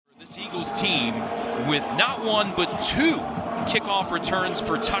Eagles team with not one but two kickoff returns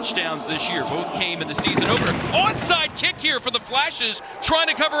for touchdowns this year. Both came in the season opener. Onside kick here for the Flashes, trying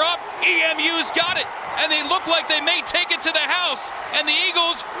to cover up. EMU's got it, and they look like they may take it to the house, and the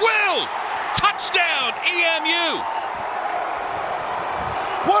Eagles will. Touchdown, EMU.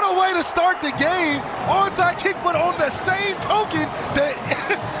 What a way to start the game. Onside kick, but on the same token that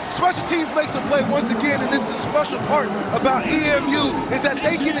special teams makes a play once again, and it's the special part about EMU is that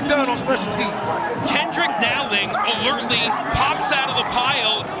they get it done on special teams. Kendrick Dowling alertly pops out of the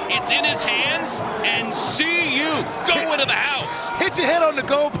pile. It's in his hands, and see you go into the house. Hit your head on the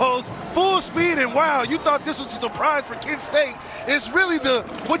goalpost, full speed, and wow, you thought this was a surprise for Kent State. It's really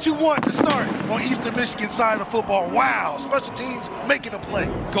what you want to start on Eastern Michigan side of football. Wow, special teams making a play.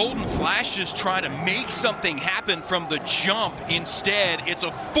 Golden Flashes try to make something happen from the jump. Instead, it's a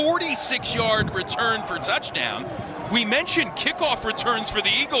 46-yard return for touchdown. We mentioned kickoff returns for the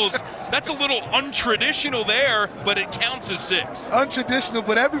Eagles. That's a little untraditional there, but it counts as 6. Untraditional,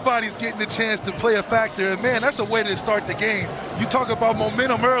 but everybody's getting a chance to play a factor. And, man, that's a way to start the game. You talk about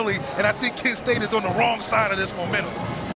momentum early, and I think Kent State is on the wrong side of this momentum.